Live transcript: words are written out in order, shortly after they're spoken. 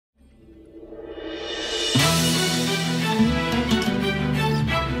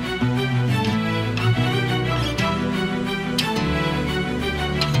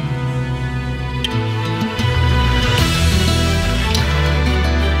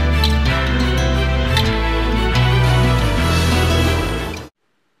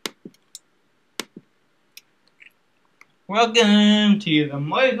Welcome to the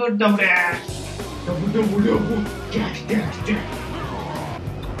Michael Double Dash. Double dash dash dash.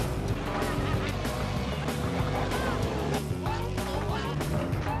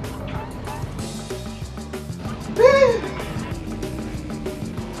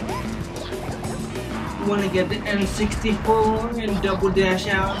 Want to get the N64 and Double Dash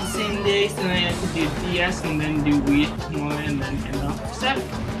out on the same day, so then I could do DS and then do Wii tomorrow and then end off for 7.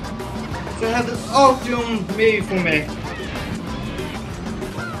 So I have this all filmed made for me.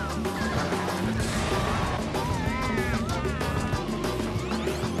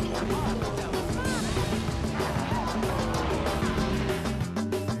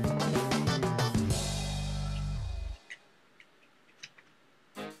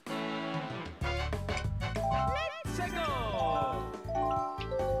 Let's go!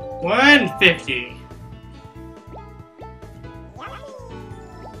 150.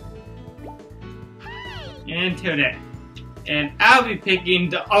 Until then. And I'll be picking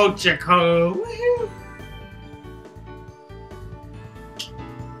the Ultra Code. Woohoo!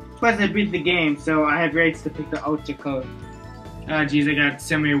 Plus I beat the game, so I have rights to pick the Ultra Code. Oh geez, I got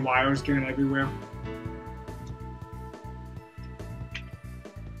so many wires going everywhere.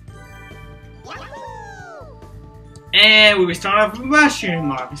 And we'll be starting off with Mushroom,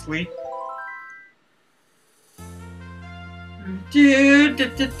 obviously.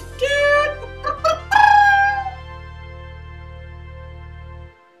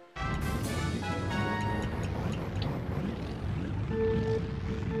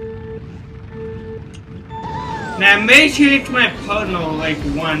 Now I may change my partner like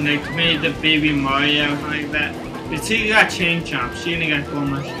one, like maybe the baby Mario or something like that. But she got chain chomp, she only got 4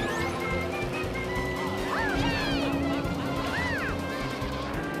 mushrooms.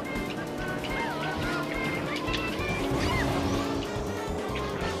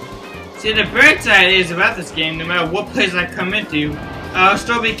 See, the bright side is about this game, no matter what place I come into, I'll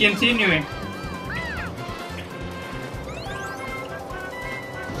still be continuing.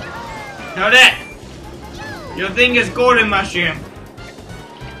 Now that! Your thing is golden mushroom.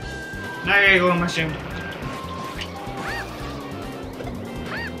 Not a golden mushroom.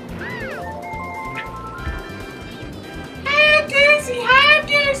 Hi, Daisy! Hi,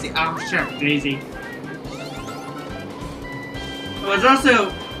 Daisy! Oh, shut up, Daisy. It was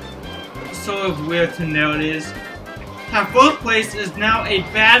also sort of weird to notice how fourth place is now a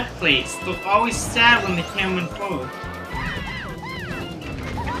bad place. They're always sad when they can't win forward.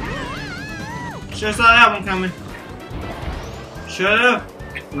 Should've saw that one coming. Should've,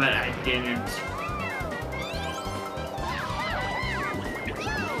 but I didn't.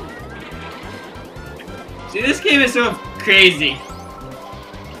 See, this game is sort of crazy.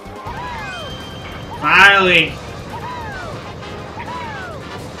 Finally.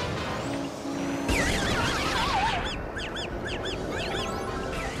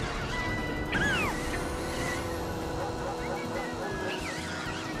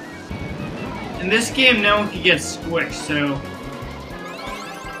 In this game, no one can get squished, so...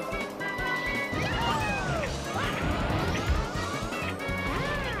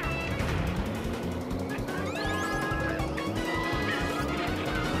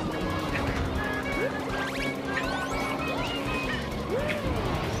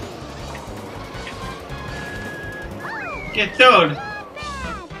 Get thrown!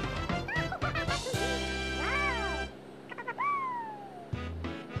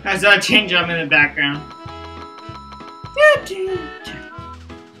 I saw a change up in the background.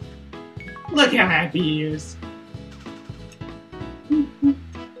 Look how happy he is.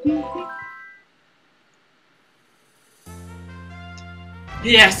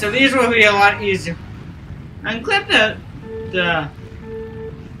 Yeah, so these will be a lot easier. I'm glad that the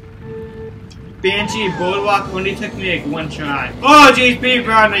Banshee Boardwalk only took me like 1 try. Oh, jeez,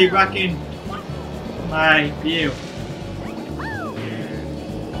 people are rocking my view.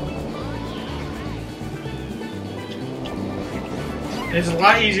 It's a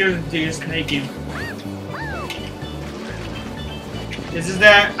lot easier to do snaking. This is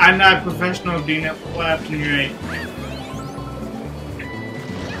that I'm not a professional doing it left and right.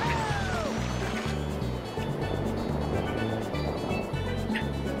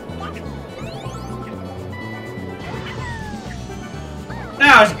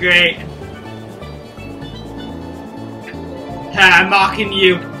 That was great. Ha, I'm mocking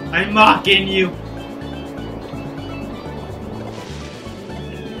you. I'm mocking you.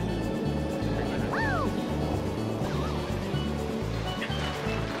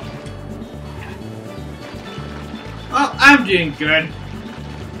 Well, I'm doing good.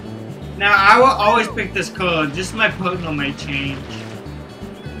 Now, I will always pick this color, just my partner might change.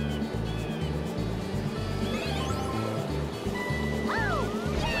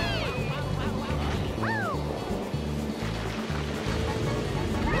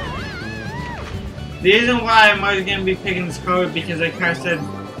 The reason why I'm always gonna be picking this card because like I said,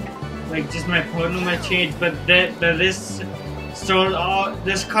 like just my partner might change, but this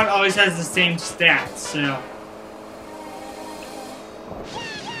card always has the same stats, so.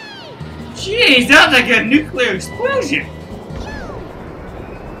 Jeez, that was like a nuclear explosion!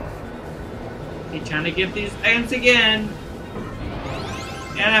 They're trying to get these items again.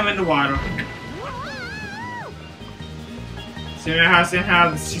 And I'm in the water. Somehow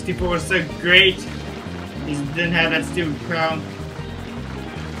the 64 was so great. He didn't have that stupid crown.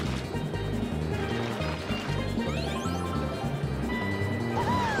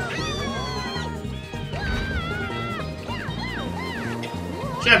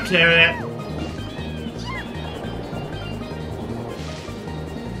 Shut up, Terry.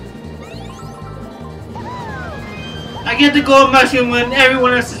 I get the gold mushroom when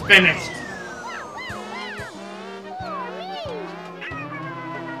everyone else is finished.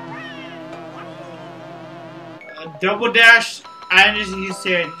 Double Dash, I just used to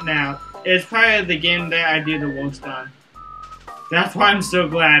say it now. It's probably the game that I do the worst on. That's why I'm so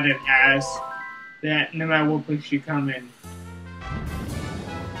glad it has that no matter what place you come in,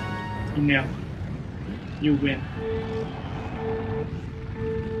 you know, you win.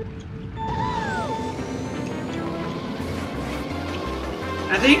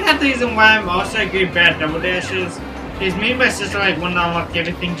 I think that's the reason why I'm also a good bad double dashes. Is me and my sister like want to unlock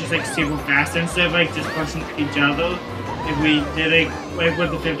everything just like super fast instead of like just pushing each other. If we did it like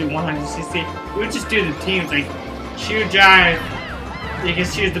with the 5160, we would just do the teams like she would drive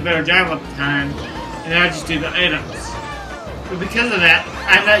because she was the better driver at the time, and I would just do the items. But because of that,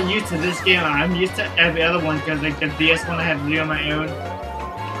 I'm not used to this game. I'm used to every other one because like the DS one I had to do on my own.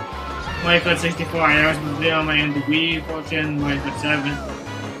 Mario Kart 64 I always had to do on my own. The Wii version, Mario Kart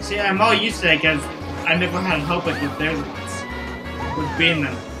 7. See, I'm all used to that because I never had help with theirs ones, with being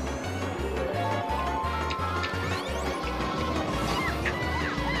them.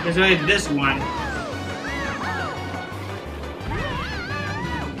 There's only this one.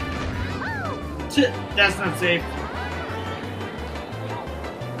 That's not safe.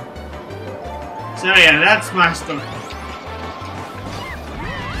 So yeah, that's my story.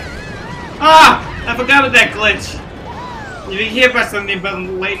 Ah! I forgot about that glitch. You didn't hear about something about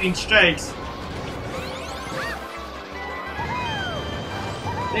lightning strikes.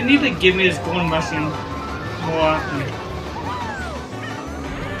 They need to give me this gold mushroom more often.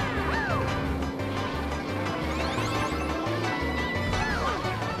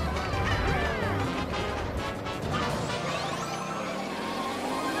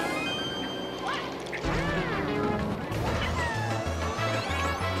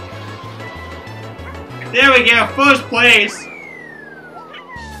 There we go, first place!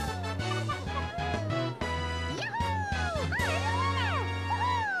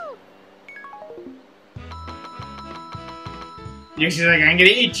 Yoshi's like, I'm gonna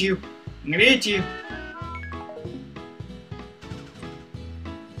eat you. I'm gonna eat you.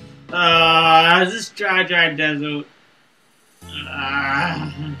 This dry desert.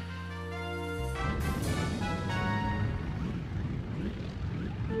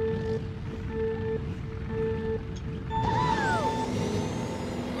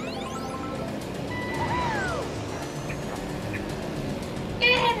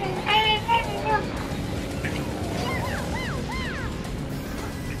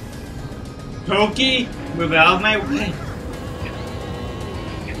 Pokey, move out of my way.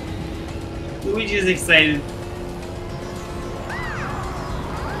 Luigi's excited.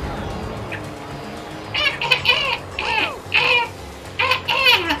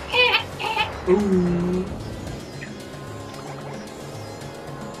 Ooh.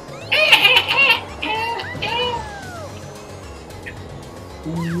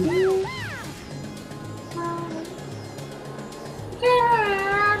 Ooh.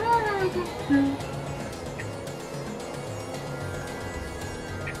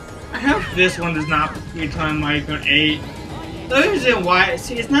 I hope this one does not return Mario Kart 8. The reason why,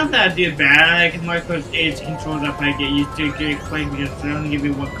 see, it's not that I do bad. I like Mario Kart 8's controls up. I get used to get playing because they don't give me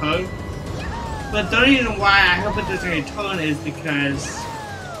one code. But the reason why I hope it doesn't return is because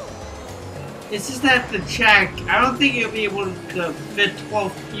it's just that the track, I don't think you'll be able to fit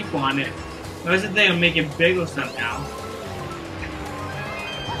 12 people on it. Unless they'll make it bigger somehow.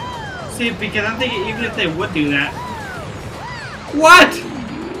 See, because I'm thinking even if they would do that. What?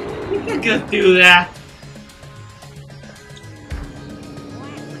 You can't just do that.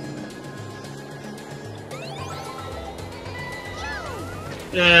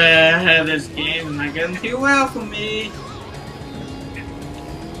 This game is not going too well for me.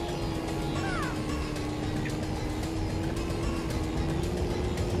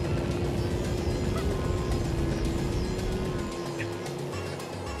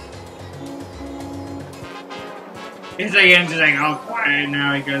 It's like I'm just like all quiet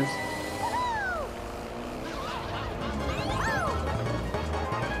now because.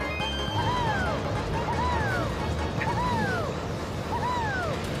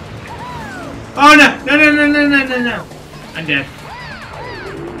 Oh no! No! No! No! No! No! No! No! I'm dead.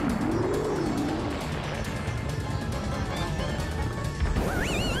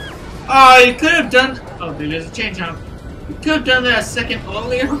 Oh, you could have done. Oh, there's a change up. You could have done that a second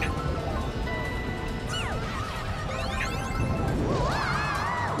earlier.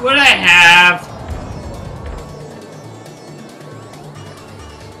 Would I have?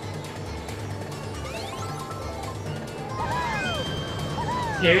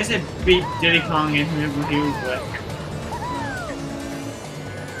 Here's a beat Diddy Kong in here, but he was wet.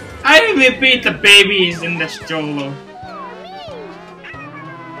 I didn't even beat the babies in the stroller.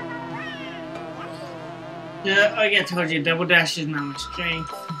 Yeah, like I told you, double dash is not my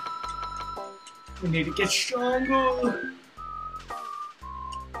strength. We need to get stronger.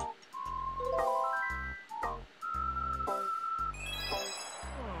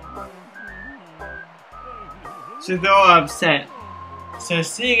 So they're all upset. So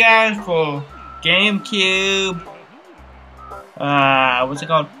see you guys for GameCube. What's it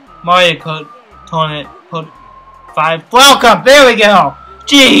called? Mario Kart Tournament 5. Welcome. There we go.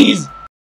 Jeez.